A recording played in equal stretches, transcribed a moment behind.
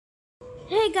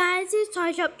Hey guys, it's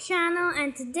Toy Shop channel,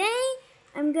 and today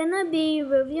I'm gonna be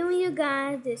reviewing you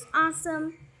guys this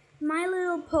awesome My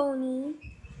Little Pony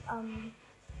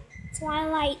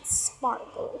Twilight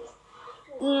Sparkle.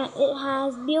 And it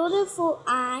has beautiful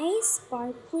eyes,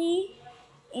 sparkly,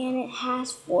 and it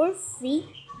has 4 feet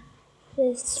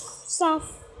with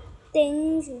soft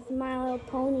things with My Little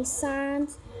Pony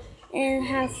sounds, and it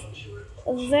has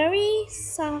a very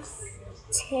soft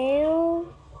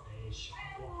tail,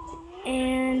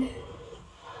 and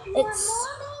it's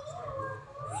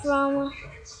from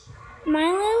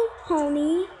My Little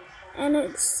Pony, and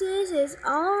it says it's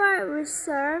all right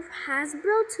reserve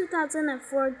Hasbro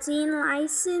 2014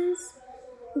 license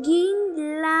Ging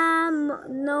La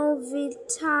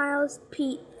Novitiles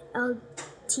P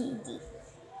Ltd.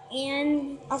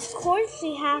 And of course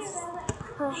she has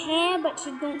her hair, but she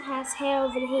don't have hair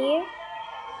over here.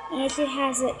 And she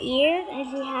has an ear,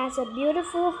 and she has a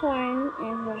beautiful horn,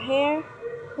 and her hair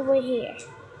over here.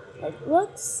 It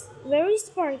looks very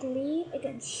sparkly. It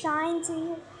can shine to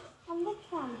you on the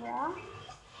camera.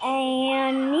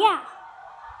 And yeah.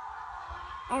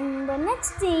 And the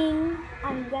next thing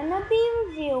I'm gonna be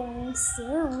reviewing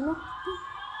soon,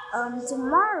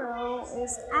 tomorrow,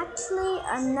 is actually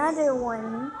another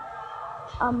one.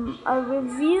 A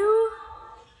review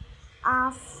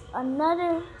of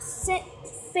another set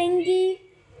thingy,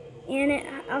 and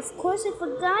of course I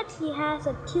forgot he has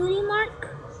a cutie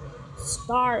mark.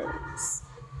 Stars.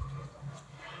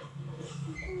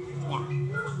 Yeah.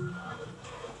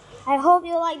 I hope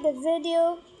you like the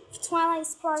video of Twilight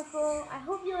Sparkle. I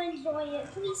hope you enjoy it.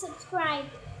 Please subscribe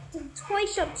to the Toy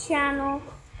Shop channel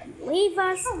and leave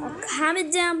us a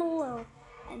comment down below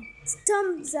and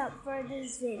thumbs up for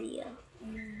this video.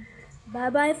 And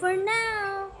bye bye for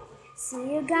now.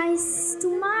 See you guys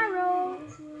tomorrow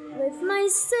with my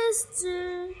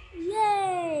sister.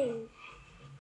 Yay!